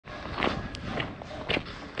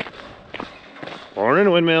Born in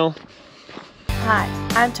a windmill. Hi,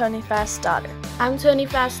 I'm Tony Fast's daughter. I'm Tony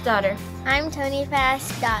Fast's daughter. I'm Tony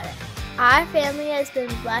Fast's daughter. Our family has been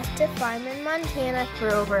blessed to farm in Montana for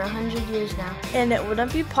over 100 years now. And it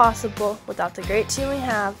wouldn't be possible without the great team we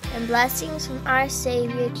have and blessings from our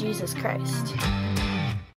Savior, Jesus Christ.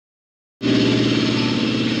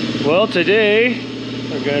 Well, today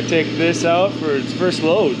we're going to take this out for its first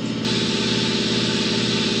loads.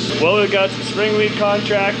 Well, we've got some spring wheat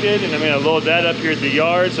contracted, and I'm going to load that up here at the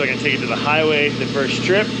yard so I can take it to the highway the first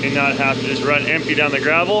trip and not have to just run empty down the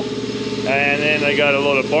gravel. And then I got a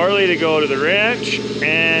load of barley to go to the ranch,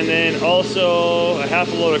 and then also a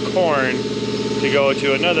half a load of corn to go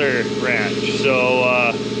to another ranch.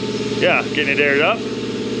 So yeah, getting it aired up.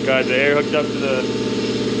 Got the air hooked up to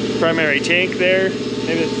the primary tank there.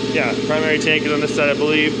 Maybe it's, yeah, primary tank is on this side, I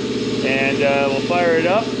believe. And we'll fire it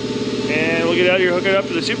up and we'll get out here, hook it up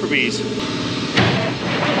to the Super Bees.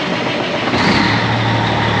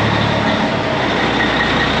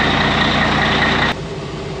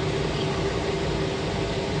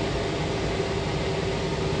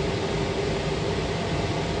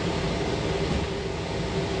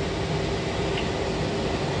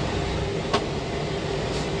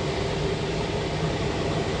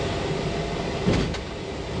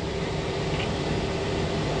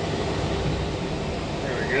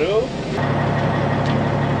 Go.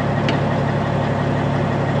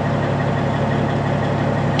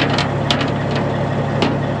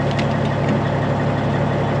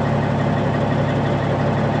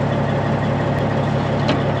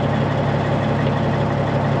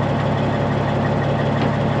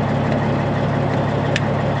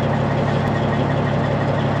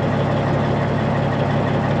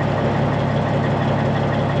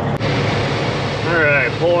 All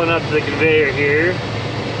right, pulling up the conveyor here.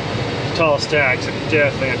 Tall stacks, and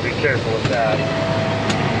definitely have to be careful with that.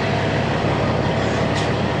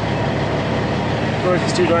 Of course,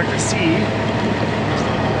 it's too dark to see.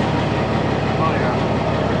 Oh yeah.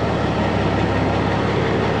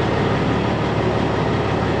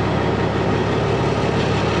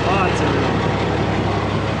 Lots of room.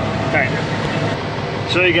 Kind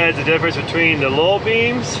of. Show you guys the difference between the low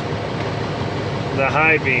beams and the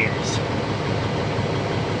high beams.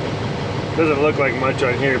 Doesn't look like much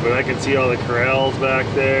on here, but I can see all the corrals back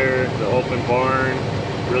there. The open barn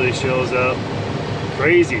really shows up.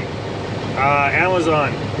 Crazy.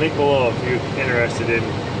 Amazon, link below if you're interested in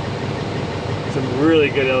some really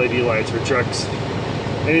good LED lights for trucks.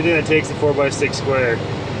 Anything that takes the 4x6 square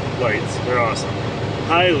lights, they're awesome.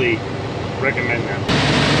 Highly recommend them.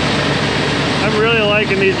 I'm really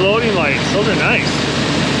liking these loading lights. Those are nice.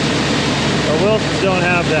 But Wilsons don't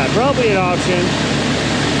have that. Probably an option.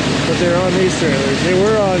 But they're on these trailers. They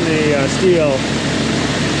were on the steel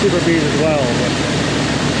Super Bees as well.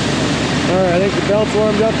 Alright, I think the belt's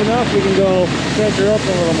warmed up enough. We can go center up a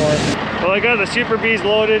little more. Well, I got the Super Bees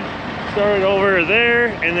loaded, started over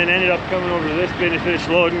there, and then ended up coming over to this bin and finished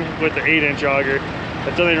loading with the 8-inch auger.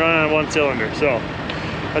 That's only running on one cylinder, so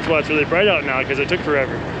that's why it's really bright out now, because it took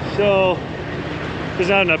forever. So there's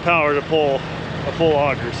not enough power to pull a full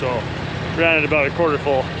auger, so ran it about a quarter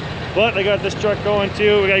full. But I got this truck going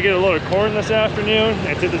too. We gotta get a load of corn this afternoon.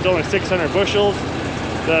 And since it's only 600 bushels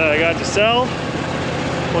that I got to sell,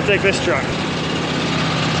 we'll take this truck.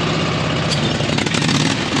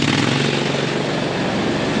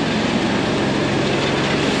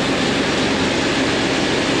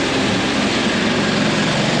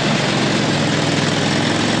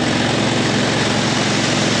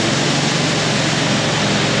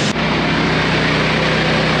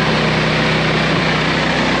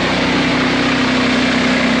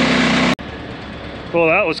 Well,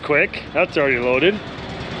 that was quick. That's already loaded.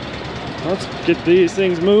 Let's get these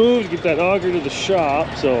things moved, get that auger to the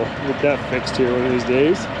shop, so get that fixed here one of these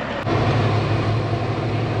days.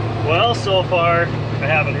 Well, so far, I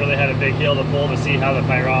haven't really had a big hill to pull to see how the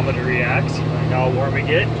pyrometer reacts, like how warm we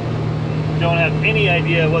get. Don't have any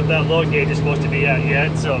idea what that load gauge is supposed to be at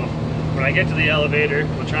yet, so when I get to the elevator,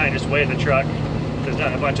 we'll try and just weigh the truck. There's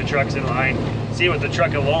not a bunch of trucks in line. See what the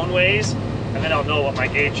truck alone weighs, and then I'll know what my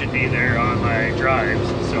gauge should be there on my drives.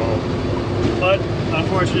 So, but the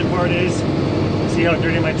unfortunate part is, see how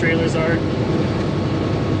dirty my trailers are?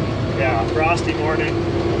 Yeah, frosty morning,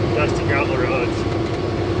 dusty gravel roads.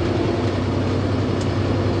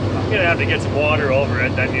 I'm gonna have to get some water over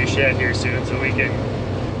at that new shed here soon so we can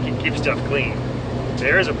keep stuff clean.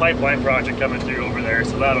 There is a pipeline project coming through over there,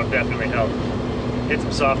 so that'll definitely help. Get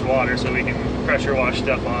some soft water so we can pressure wash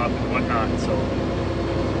stuff off and whatnot. So,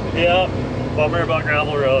 yeah. Bummer about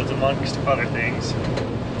gravel roads amongst other things.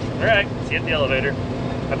 Alright, see you at the elevator.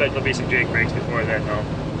 I bet there'll be some Jake brakes before then though,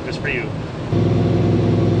 just for you.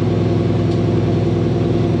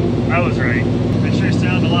 I was right. It sure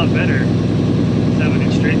sounded a lot better.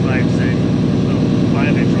 7-inch straight pipe, say, little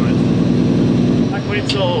 5-inch ones. Not quite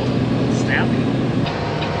so snappy.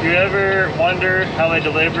 You ever wonder how they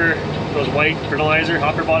deliver those white fertilizer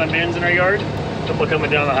hopper bottom bins in our yard? Couple coming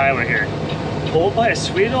down the highway here. Pulled by a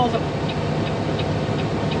sweet old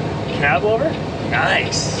cab over?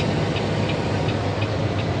 Nice.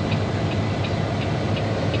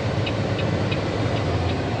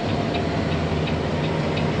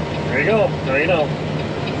 There you go. There you know.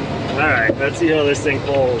 All right, let's see how this thing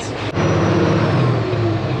pulls.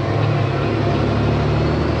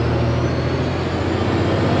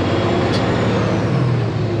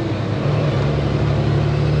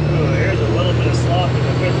 Oh, here's a little bit of slop in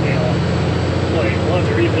the fifth wheel. Wait, we'll have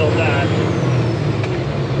to rebuild that.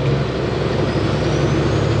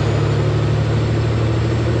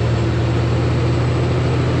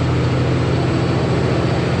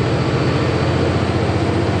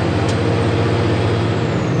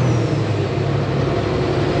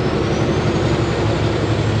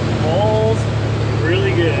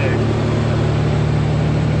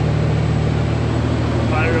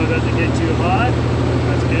 Doesn't get too hot.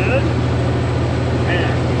 That's good.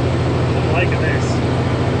 Man, I'm liking this.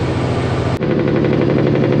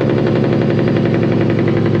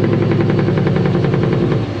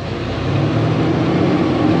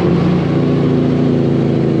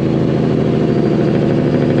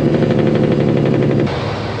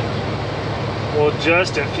 Well,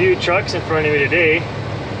 just a few trucks in front of me today.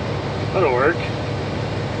 That'll work.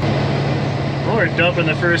 Well, we're dumping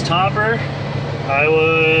the first hopper. I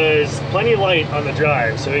was plenty light on the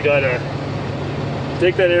drive, so we gotta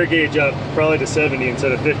take that air gauge up probably to 70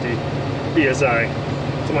 instead of 50 PSI.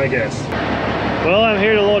 That's my guess. Well, I'm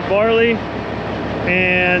here to load barley,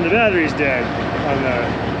 and the battery's dead on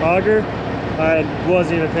the auger. I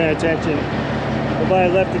wasn't even paying attention if I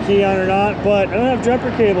had left the key on or not, but I don't have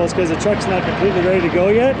jumper cables because the truck's not completely ready to go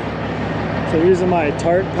yet. So I'm using my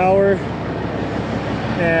Tart power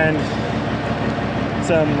and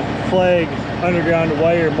some flag underground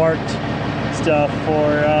wire marked stuff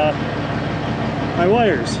for my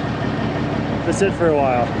wires. That's it for a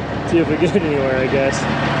while. See if we get anywhere, I guess.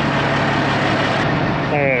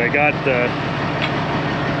 Alright, I got the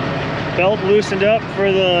belt loosened up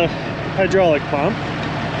for the hydraulic pump.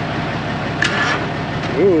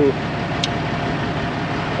 Ooh.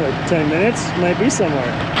 Like 10 minutes, might be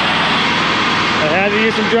somewhere. I had to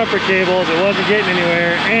use some jumper cables, it wasn't getting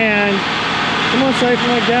anywhere, and I'm on site for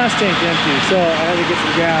my gas tank empty, so I had to get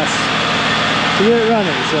some gas to get it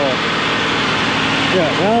running, so yeah,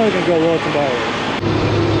 now we can go load some barley.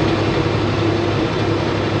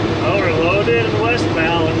 Oh, we're loaded and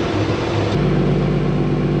westbound.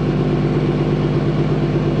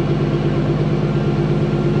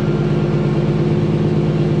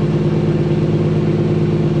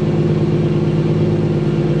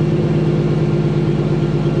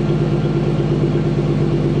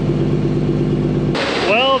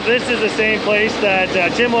 This is the same place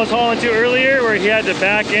that Tim was hauling to earlier, where he had to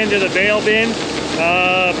back into the bale bin.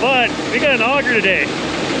 But we got an auger today.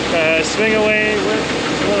 Swing away with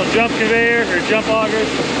a little jump conveyor or jump auger.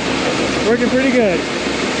 Working pretty good.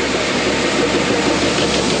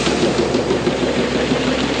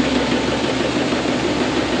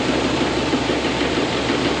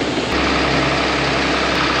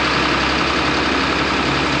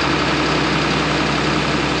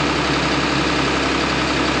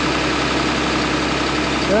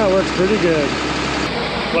 That works pretty good.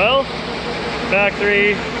 Well, back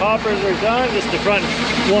 3 hoppers are done. Just the front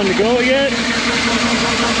one to go yet.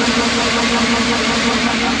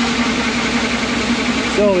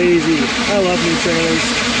 So easy. I love new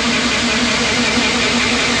trailers.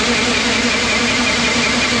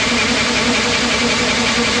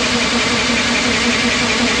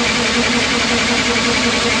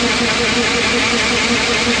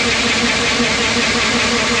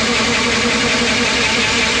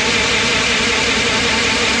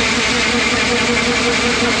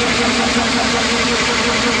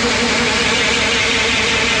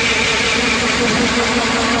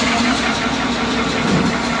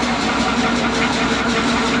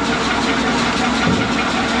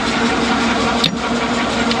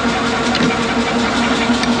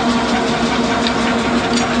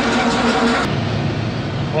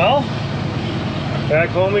 Well, back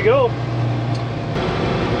home we go.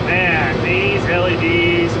 Man, these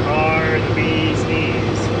LEDs are the bee's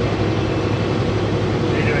knees. I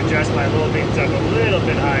need to adjust my low beams up a little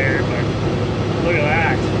bit higher, but look at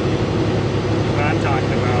that. What I'm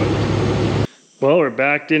talking about. Well, we're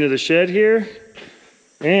backed into the shed here,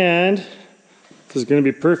 and this is going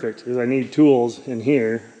to be perfect because I need tools in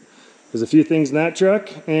here. There's a few things in that truck,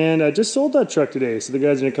 and I just sold that truck today, so the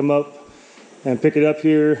guys are gonna come up and pick it up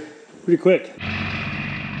here pretty quick.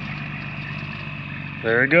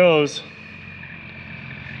 There it goes.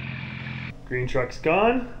 Green truck's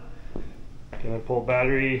gone. Gonna pull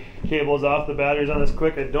battery cables off the batteries on this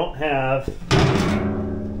quick. I don't have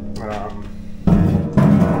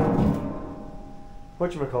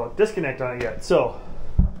whatchamacallit, disconnect on it yet. So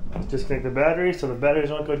let's disconnect the battery so the batteries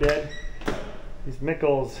won't go dead. These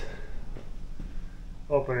Mickles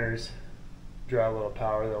openers draw a little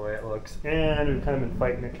power the way it looks, and we've kind of been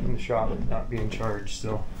fighting it in the shop with not being charged.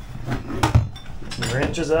 So get some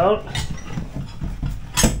wrenches out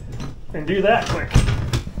and do that quick.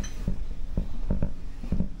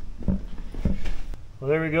 Well,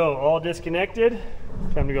 there we go, all disconnected.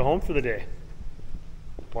 Time to go home for the day.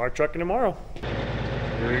 More trucking tomorrow.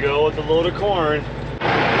 Here we go with the load of corn.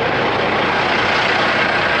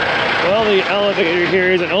 Well, the elevator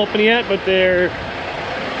here isn't open yet, but they're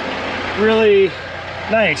really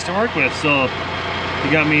nice to work with. So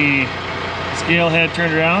you got me the scale head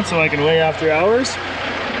turned around so I can weigh after hours.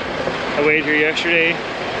 I weighed here yesterday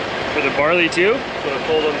for the barley too, so I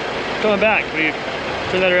pulled them coming back. Will you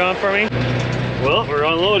turn that around for me? Well, we're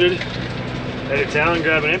unloaded. Head to town,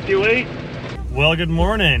 grab an empty weight. Well, good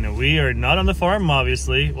morning. We are not on the farm,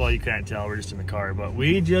 obviously. Well, you can't tell, we're just in the car, but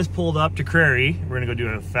we just pulled up to Crary. We're gonna go do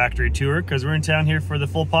a factory tour because we're in town here for the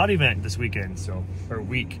full pot event this weekend, so, or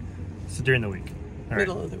week. So during the week. All right.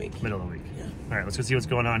 Middle of the week. Middle of the week. Yeah. All right, let's go see what's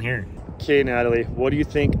going on here. Okay, Natalie, what do you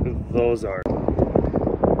think those are?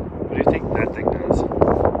 What do you think that thing does?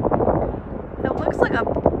 It looks like a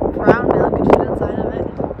brown milk shoot inside of it,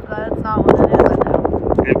 but that's not what it is, I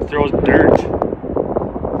know. It throws dirt.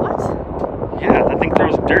 What? Yeah, that thing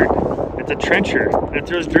throws dirt. It's a trencher. It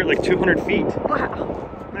throws dirt like 200 feet.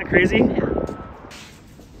 Wow. Isn't that crazy? Yeah.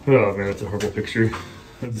 Oh man, that's a horrible picture.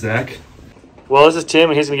 That's Zach. Well, this is Tim,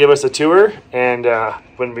 and he's gonna give us a tour. And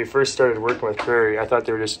when we first started working with Crary, I thought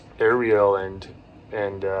they were just aerial and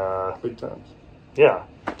big times. Yeah,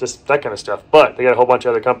 just that kind of stuff. But they got a whole bunch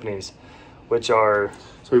of other companies, which are.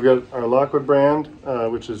 So we've got our Lockwood brand,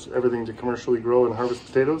 which is everything to commercially grow and harvest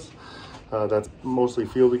potatoes. That's mostly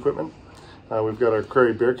field equipment. We've got our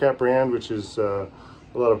Crary Bearcat brand, which is a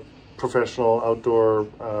lot of professional outdoor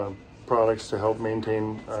products to help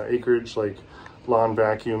maintain acreage, like lawn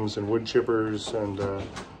vacuums and wood chippers and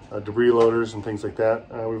debris loaders and things like that.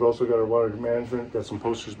 We've also got our water management, got some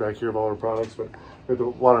posters back here of all our products, but we have the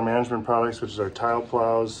water management products, which is our tile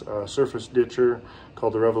plows, surface ditcher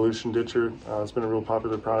called the Revolution Ditcher. It's been a real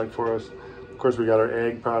popular product for us. Of course, we got our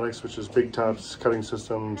ag products, which is big tops, cutting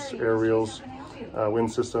systems, aerials,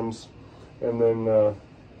 wind systems. And then,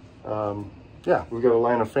 yeah, we've got a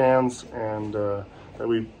line of fans and that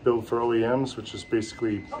we build for OEMs, which is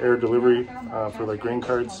basically air delivery for like grain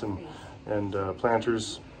carts and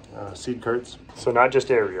planters, seed carts. So not just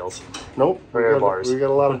aerials. Nope, or air bars. We got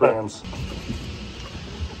a lot of brands.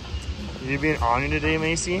 Are you being ornery today,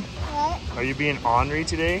 Macy? What? Are you being ornery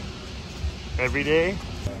today? Every day?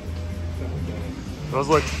 Those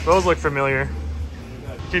look familiar.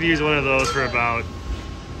 Could use one of those for about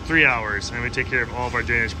 3 hours, and we take care of all of our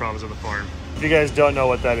drainage problems on the farm. If you guys don't know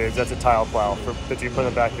what that is, that's a tile plow that you put in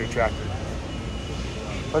the back of your tractor.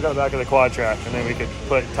 Look on the back of the quad track, and then we could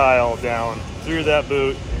put tile down through that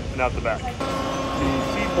boot and out the back. The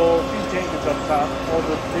seed bowl, seed tank is up top. All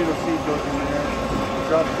the potato seed goes in there. It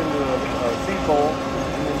drops into the seed bowl.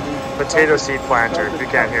 And then Potato seed planter, if you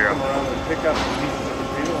can't hear them. Come around and pick up the pieces of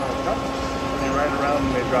potato on a cup. And they ride around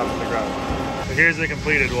and they drop to the ground. So here's the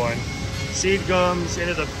completed one. Seed comes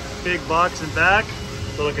into the big box and back.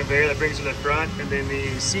 Little conveyor that brings it to the front, and then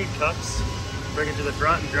the seed cups bring it to the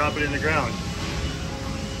front and drop it in the ground.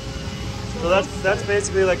 So that's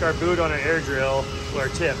basically like our boot on an air drill, or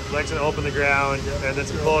tip. It's gonna open the ground, and then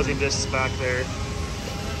some closing discs back there.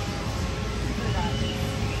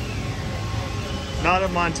 Not a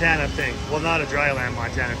Montana thing. Well, not a dryland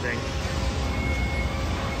Montana thing.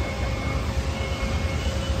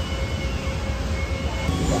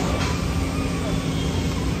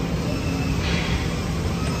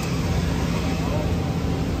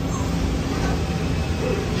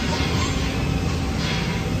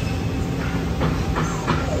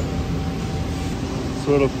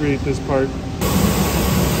 So it'll create this part.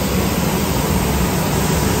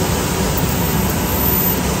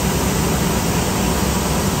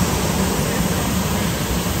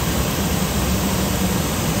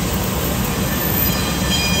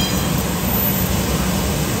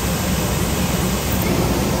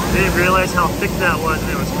 I didn't realize how thick that was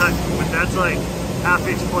when it was cut, but that's like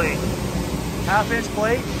half-inch plate. Half-inch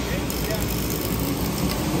plate?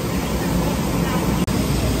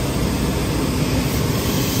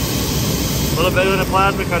 little better than a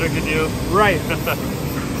plasma cutter could do. Right.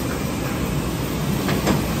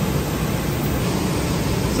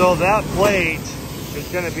 So that plate is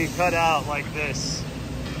going to be cut out like this.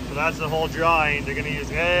 So that's the whole drawing. They're going to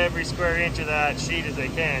use every square inch of that sheet as they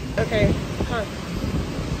can. Okay, huh.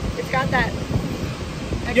 It's got that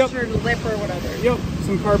extra lip or whatever. Yep,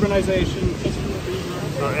 some carbonization. Just from the bead.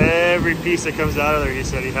 So every piece that comes out of there, he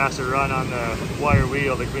said he has to run on the wire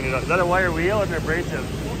wheel to clean it up. Is that a wire wheel or an abrasive?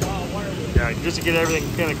 Wire wheel. Yeah, just to get everything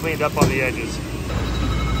kind of cleaned up on the edges.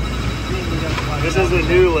 This is the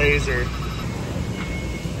new laser.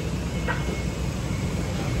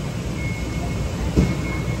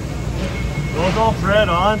 Those all thread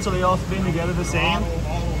on, so they all spin together the same.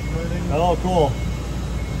 Oh, cool.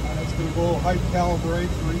 It's going to go height calibrate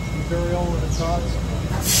for each material when it talks.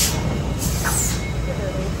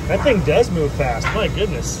 That thing does move fast. My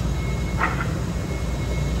goodness.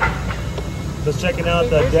 Just checking out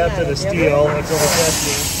the depth of the steel. That's what we're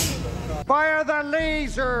testing. Fire the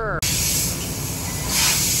laser!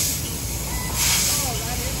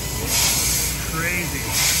 Crazy.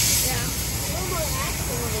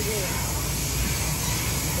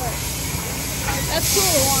 That's cool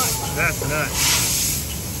to watch. That's nuts.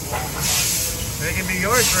 They can be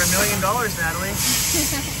yours for $1 million, Natalie.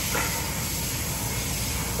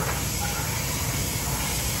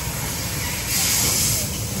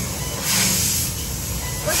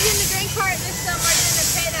 What's in the drink part this summer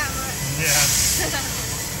didn't pay that much. Yeah.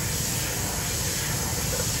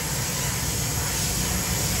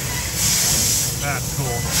 That's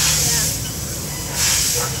cool. Yeah.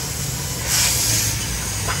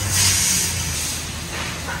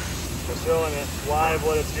 We're showing it live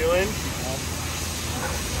what it's doing.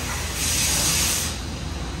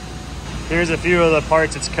 Here's a few of the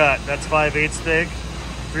parts it's cut. That's 5/8 thick,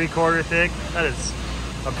 3/4 thick. That is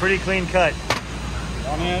a pretty clean cut.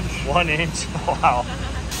 1 inch. 1 inch. Wow.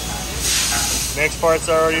 Next part's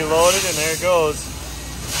already loaded, and there it goes.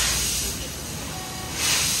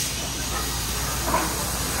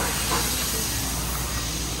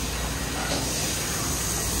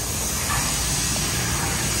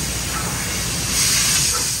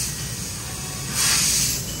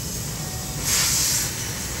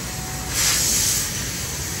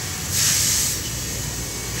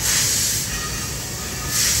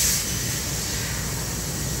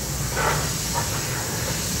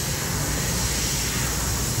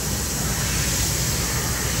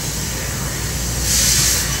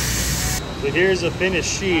 So here's a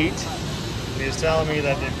finished sheet. He's telling me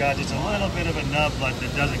that they've got just a little bit of a nub, but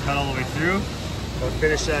it doesn't cut all the way through. I'll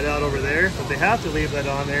finish that out over there, but they have to leave that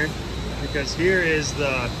on there because here is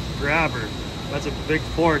the grabber. That's a big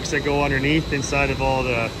forks that go underneath inside of all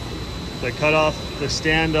the cut off, the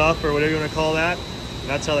stand up or whatever you want to call that. And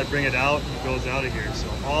that's how they bring it out. It goes out of here. So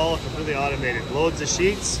all completely automated. Loads the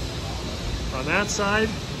sheets on that side,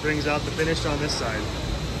 brings out the finish on this side.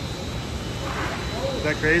 Is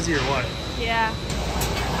that crazy or what? Yeah.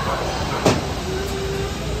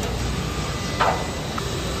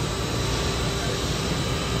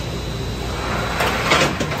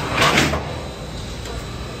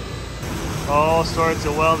 All sorts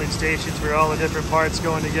of welding stations for all the different parts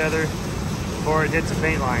going together before it hits the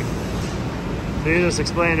paint line. So you just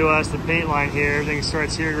explained to us the paint line here. Everything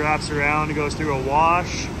starts here, wraps around, it goes through a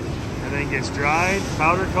wash, and then gets dried,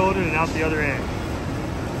 powder coated, and out the other end.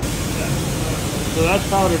 So that's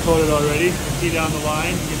powder coated already. You can see down the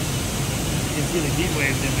line, you can see the heat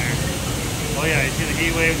waves in there. Oh yeah, you see the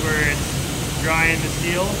heat waves where it's drying the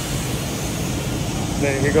steel.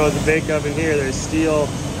 Then here goes the bake oven here. There's steel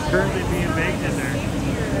currently being baked in there.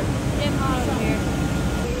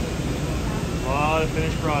 A lot of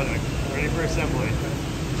finished product, ready for assembly.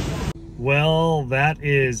 Well, that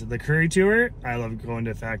is the Curry tour. I love going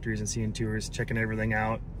to factories and seeing tours, checking everything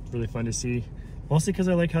out. It's really fun to see. Mostly because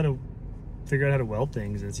I like how to figure out how to weld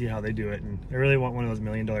things and see how they do it. And I really want one of those $1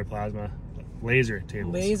 million plasma laser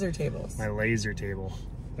tables. Laser tables. My laser table.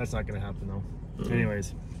 That's not gonna happen though.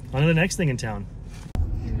 Anyways, on to the next thing in town.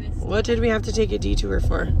 What did we have to take a detour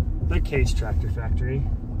for? The Case Tractor Factory.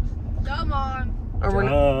 Come on.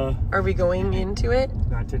 Are we going into it?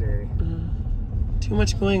 Not today. Too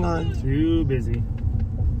much going on. Too busy.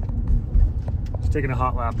 Just taking a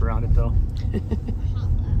hot lap around it though.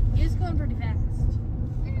 He's going pretty fast.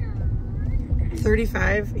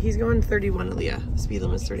 35. He's going 31, Aaliyah. Speed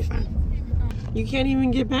limit is 35. You can't even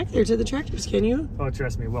get back there to the tractors, can you? Oh,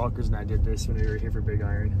 trust me, Welkers and I did this when we were here for Big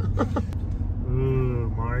Iron. Ooh,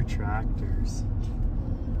 more tractors.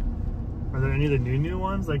 Are there any of the new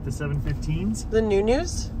ones, like the 715s? The new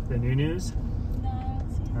news? The new news? No, I don't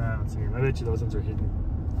see I don't see them. I bet you those ones are hidden.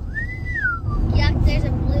 Yuck, there's a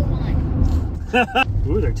blue one.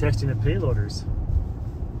 Ooh, they're testing the payloaders.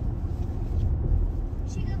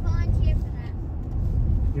 She could volunteer for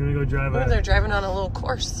that. You wanna go drive Ooh, a... they're driving on a little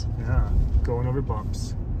course. Yeah, going over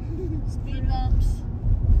bumps. Speed bumps.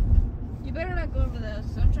 You better not go over those.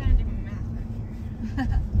 So I'm trying to do my math back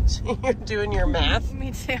here. You're doing your math?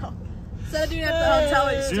 Me too. So doing at the hotel.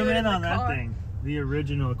 It's Zoom doing in on the that car. thing. The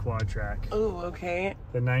original quad track. Oh, okay.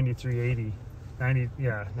 The 9380.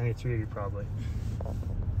 9380 probably.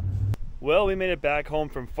 Well, we made it back home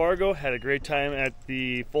from Fargo. Had a great time at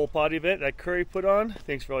the full potty event that Curry put on.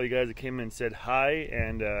 Thanks for all you guys that came and said hi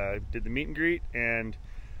and did the meet and greet. And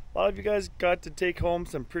a lot of you guys got to take home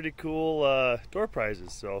some pretty cool door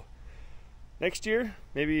prizes. So next year,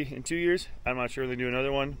 maybe in 2 years, I'm not sure they do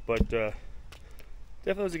another one, but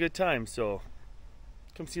definitely was a good time. So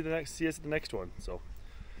come see us at the next one. So,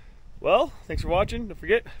 well, thanks for watching. Don't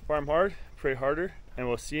forget, farm hard, pray harder, and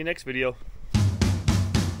we'll see you next video.